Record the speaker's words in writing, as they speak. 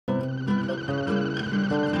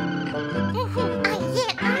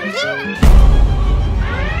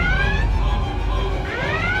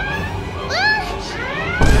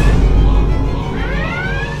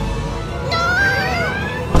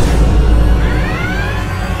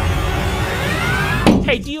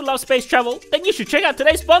Hey, do you love space travel? Then you should check out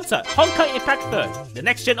today's sponsor, Honkai Impact 3rd, the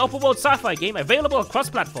next-gen open-world sci-fi game available across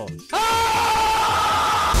platforms.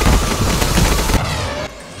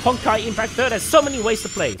 Honkai Impact 3rd has so many ways to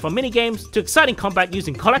play, from mini-games to exciting combat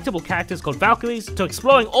using collectible characters called Valkyries to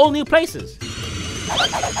exploring all new places.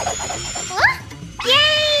 Huh? Yay!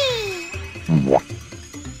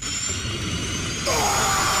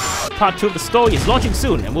 Part 2 of the story is launching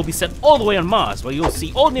soon and will be set all the way on Mars, where you'll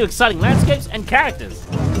see all new exciting landscapes and characters.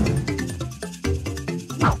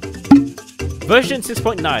 Version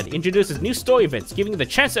 6.9 introduces new story events, giving you the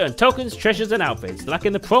chance to earn tokens, treasures, and outfits, like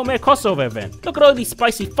in the Promare crossover event. Look at all these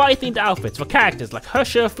spicy fire-themed outfits for characters like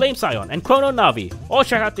Hersher, Flame Scion, and Chrono Navi. Or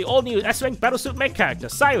check out the all-new S-Rank Battlesuit mech character,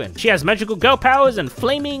 Siren. She has magical girl powers and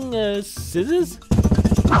flaming, scissors?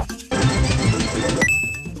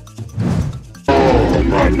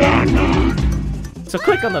 So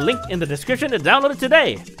click on the link in the description to download it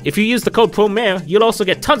today. If you use the code PROMARE, you'll also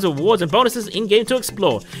get tons of rewards and bonuses in-game to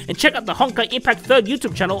explore. And check out the Honkai Impact 3rd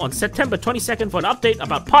YouTube channel on September 22nd for an update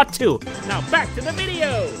about Part 2. Now back to the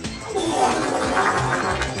video!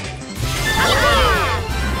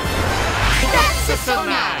 That's so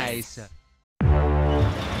nice!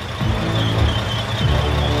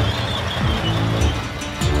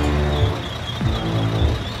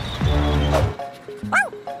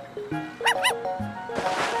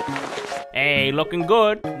 Hey, looking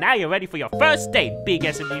good. Now you're ready for your first date, big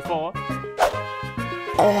SMG4.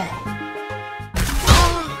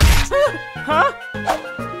 Huh?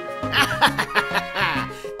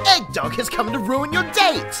 Egg Dog has come to ruin your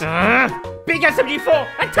date! Big SMG4,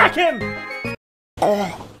 attack him!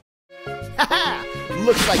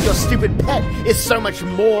 Looks like your stupid pet is so much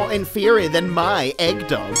more inferior than my Egg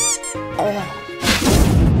Dog.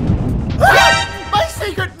 My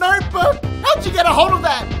secret notebook! How'd you get a hold of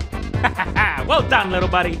that? Well done, little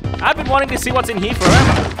buddy. I've been wanting to see what's in here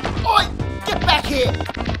forever. Oi! Get back here!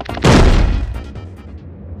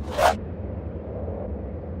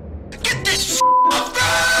 Get this off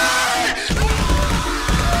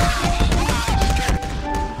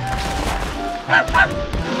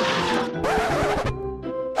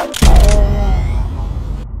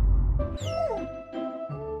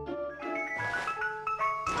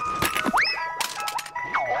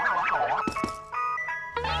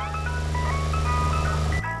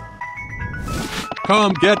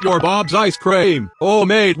Come get your Bob's ice cream, all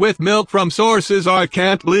made with milk from sources I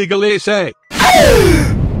can't legally say.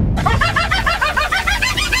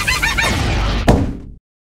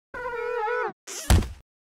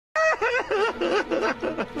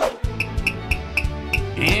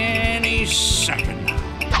 Any second now.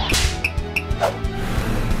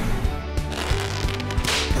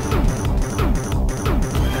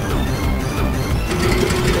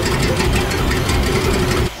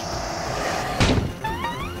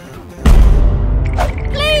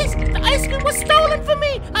 Was stolen from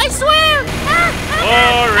me! I swear!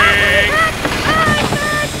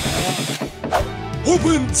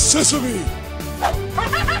 Boring! Open sesame!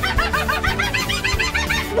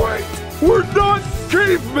 Wait! We're not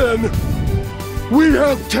cavemen! We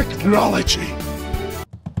have technology!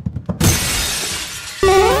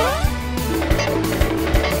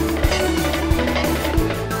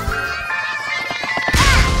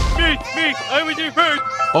 Me! I was your first!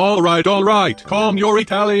 All right, calm your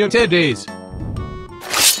Italian titties.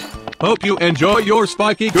 Hope you enjoy your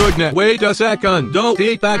spiky goodness. Wait a second, don't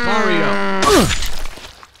eat that Mario.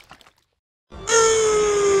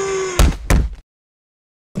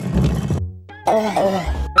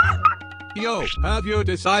 Yo, have you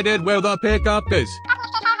decided where the pickup is?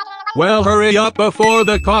 Well, hurry up before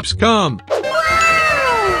the cops come.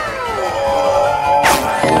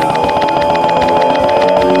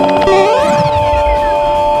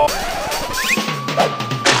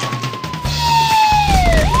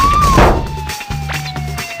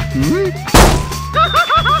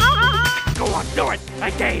 Go on, do it! I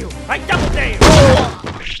dare you! I double dare you!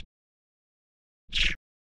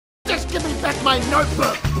 Just give me back my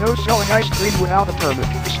notebook! No selling ice cream without a permit.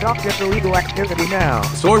 Stop this illegal activity now.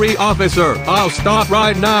 Sorry, officer, I'll stop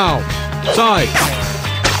right now. Psych!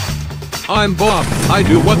 I'm Bob. I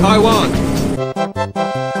do what I want.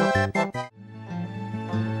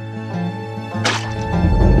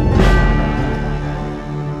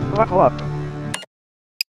 Buckle up.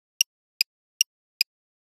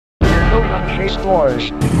 No run chase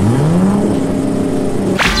floors.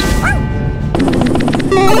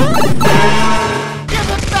 Give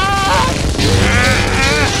it back!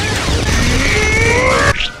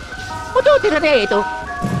 What do you do?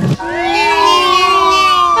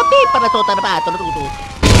 Para to trabaho,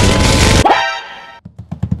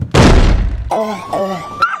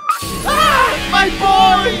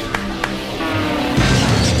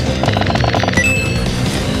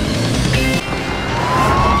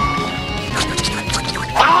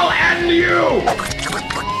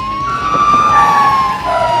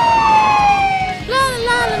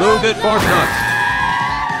 Move it for nuts.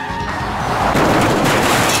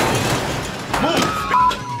 Oh,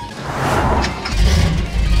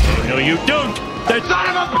 no, you don't! That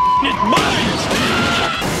son of a is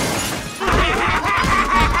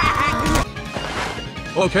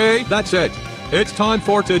mine! Okay, that's it. It's time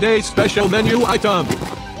for today's special menu item.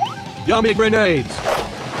 Yummy grenades.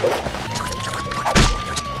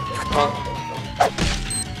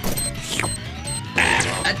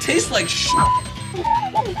 That tastes like sh**.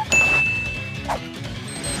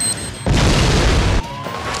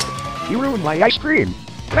 You ruined my ice cream.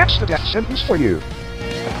 That's the death sentence for you.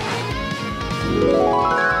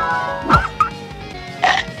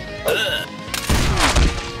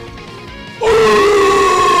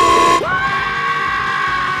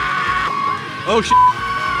 Oh shit.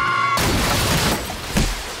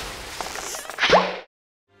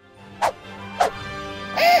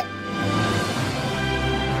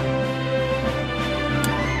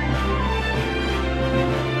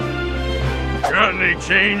 Got any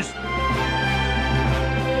change?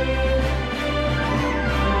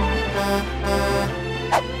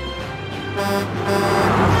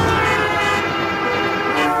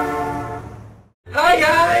 Hi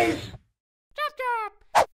guys!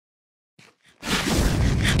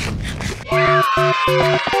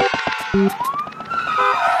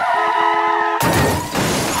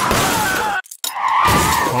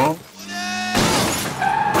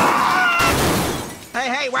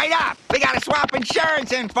 Hey, wait up! We gotta swap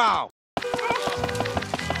insurance info!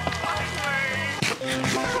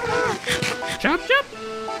 Chop chop.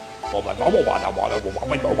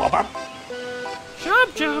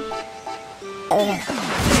 Chop chop.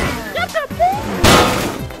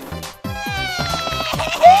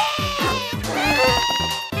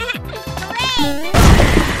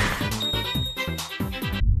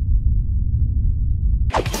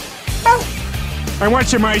 I want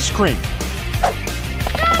some ice cream.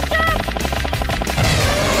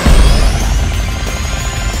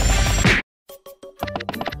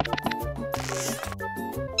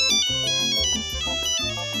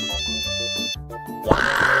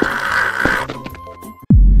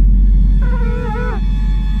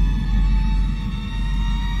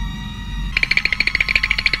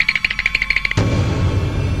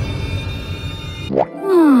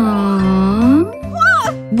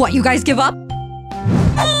 What, you guys give up?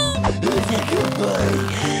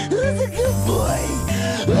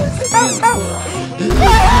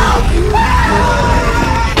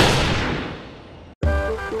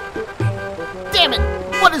 Damn it!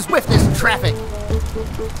 What is with this traffic?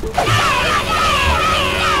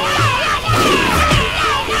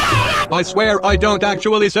 I swear I don't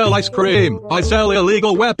actually sell ice cream. I sell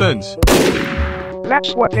illegal weapons.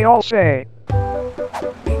 That's what they all say.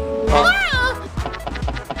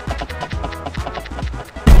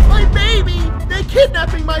 My baby! They're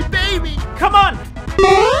kidnapping my baby! Come on.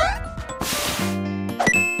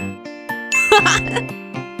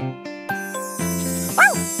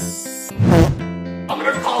 I'm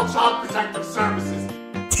gonna call Child Protective Services.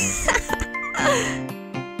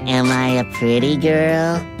 Am I a pretty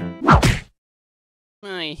girl?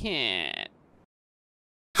 My head.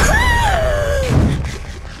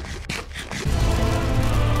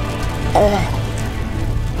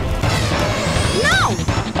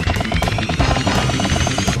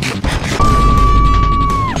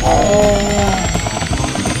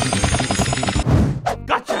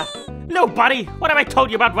 Gotcha! No, buddy! What have I told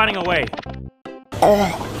you about running away?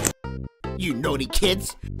 You naughty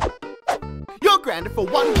kids! You're grounded for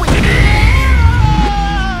 1 week!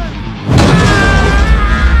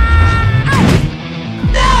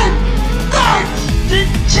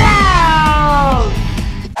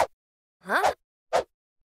 Huh?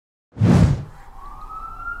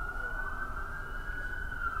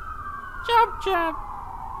 Chop chop.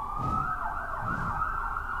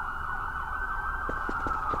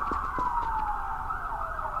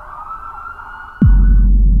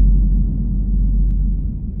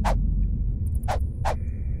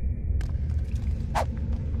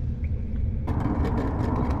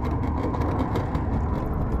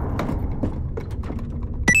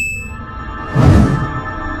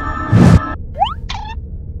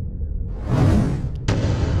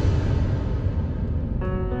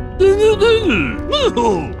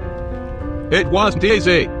 It wasn't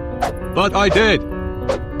easy, but I did.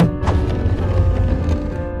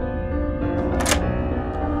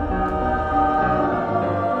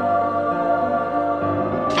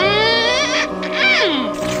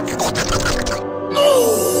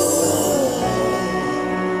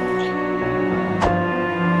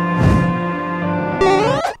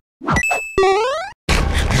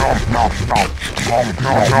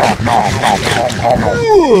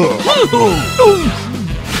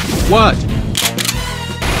 What?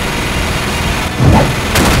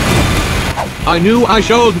 I knew I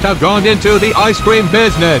shouldn't have gone into the ice cream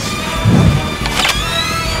business.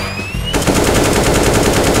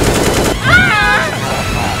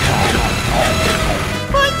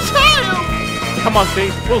 Come on,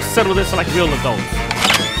 Steve. We'll settle this like real adults.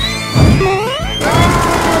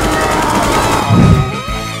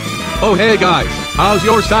 Oh, hey guys. How's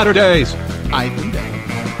your Saturdays? I've been there.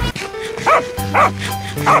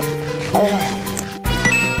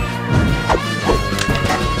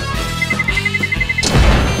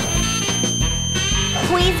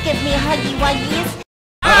 Please give me huggy wuggies.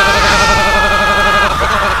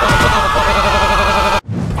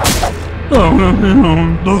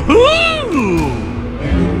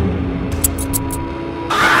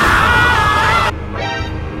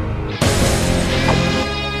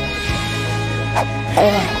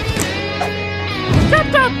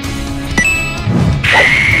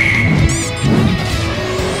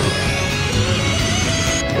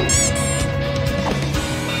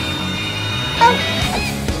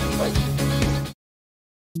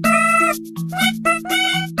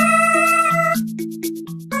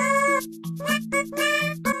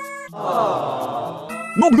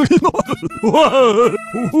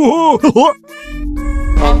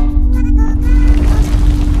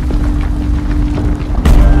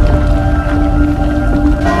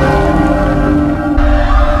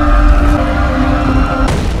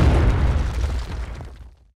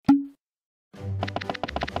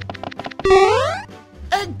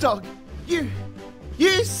 Egg Dog, you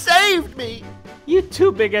saved me! You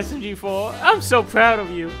too, big SMG4. I'm so proud of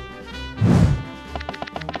you.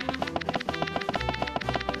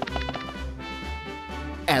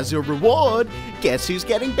 As your reward, guess who's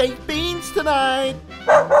getting baked beans tonight?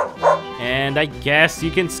 And I guess you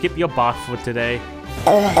can skip your bath for today.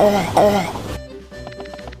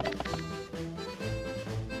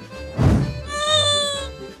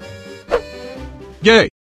 Yay!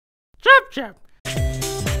 Chop chop.